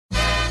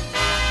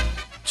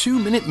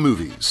2-Minute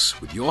Movies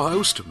with your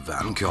host,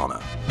 Van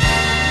Connor.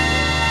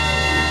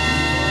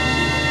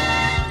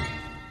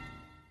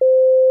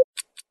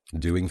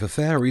 Doing for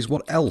fairies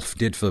what Elf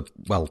did for,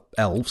 well,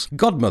 elves,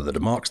 Godmother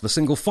marks the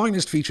single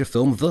finest feature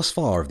film thus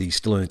far of the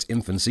still in its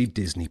infancy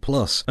Disney+,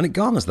 and it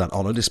garners that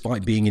honour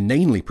despite being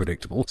inanely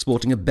predictable,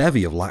 sporting a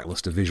bevy of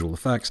lacklustre visual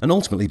effects, and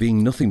ultimately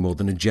being nothing more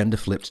than a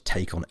gender-flipped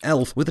take on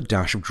Elf with a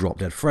dash of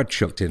Drop-Dead Fred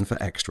chucked in for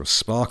extra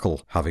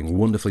sparkle. Having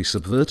wonderfully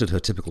subverted her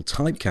typical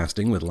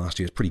typecasting with last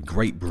year's pretty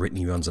great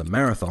Britney Runs a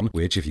Marathon,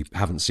 which if you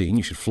haven't seen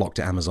you should flock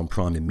to Amazon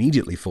Prime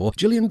immediately for,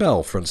 Gillian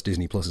Bell fronts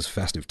Disney+'s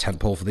festive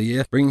tentpole for the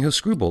year, bringing her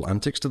screwball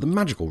antics to the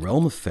magical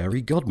realm of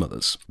fairy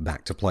godmothers.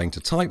 Back to playing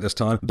to type this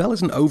time, Belle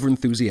is an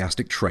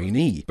over-enthusiastic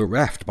trainee,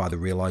 bereft by the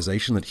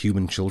realization that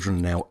human children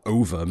are now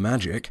over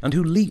magic, and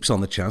who leaps on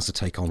the chance to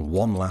take on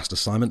one last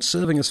assignment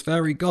serving as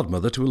fairy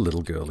godmother to a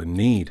little girl in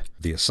need.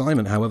 The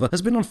assignment, however,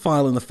 has been on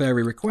file in the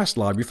fairy request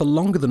library for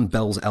longer than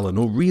Belle's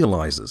Eleanor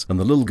realizes, and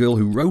the little girl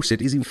who wrote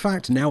it is in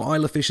fact now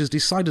Isla Fisher's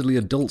decidedly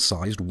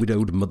adult-sized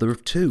widowed mother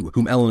of two,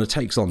 whom Eleanor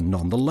takes on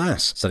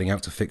nonetheless, setting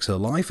out to fix her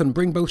life and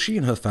bring both she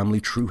and her family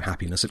true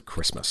happiness at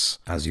Christmas.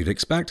 As you'd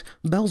expect,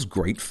 Belle's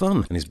great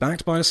fun, and is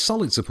backed by a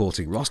solid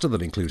supporting roster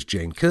that includes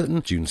Jane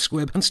Curtin, June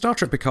Squibb, and Star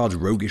Trek Picard's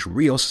roguish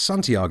Rios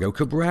Santiago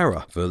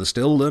Cabrera. Further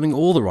still, learning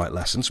all the right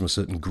lessons from a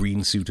certain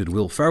green-suited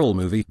Will Ferrell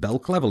movie, Belle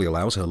cleverly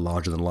allows her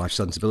larger-than-life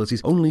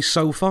sensibilities only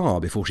so far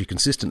before she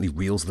consistently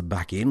reels them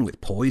back in with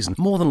poise and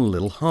more than a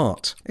little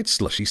heart. It's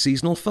slushy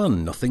seasonal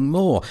fun, nothing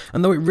more,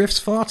 and though it riffs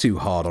far too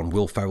hard on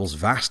Will Ferrell's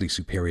vastly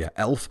superior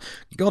Elf,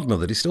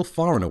 Godmother is still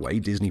far and away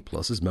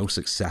Disney+'s most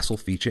successful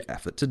feature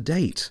effort to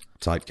date.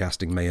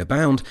 Typecasting may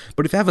abound,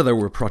 but if ever there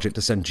were a project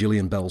to send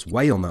Gillian Bell's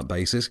way on that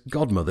basis,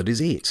 Godmother is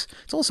it.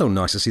 It's also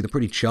nice to see the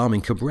pretty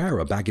charming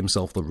Cabrera bag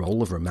himself the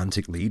role of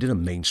romantic lead in a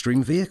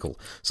mainstream vehicle,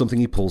 something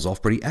he pulls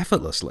off pretty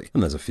effortlessly,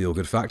 and there's a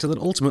feel-good factor that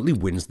ultimately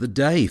wins the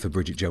day for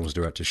Bridget Jones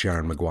director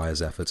Sharon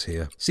Maguire's efforts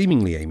here.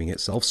 Seemingly aiming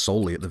itself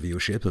solely at the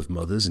viewership of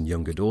mothers and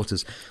younger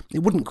daughters,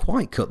 it wouldn't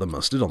quite cut the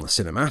mustard on the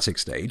cinematic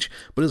stage,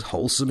 but as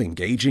wholesome,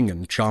 engaging,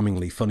 and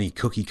charmingly funny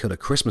cookie-cutter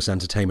Christmas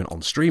entertainment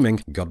on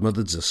streaming,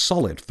 Godmother's a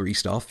solid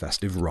 3-star festive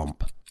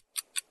romp.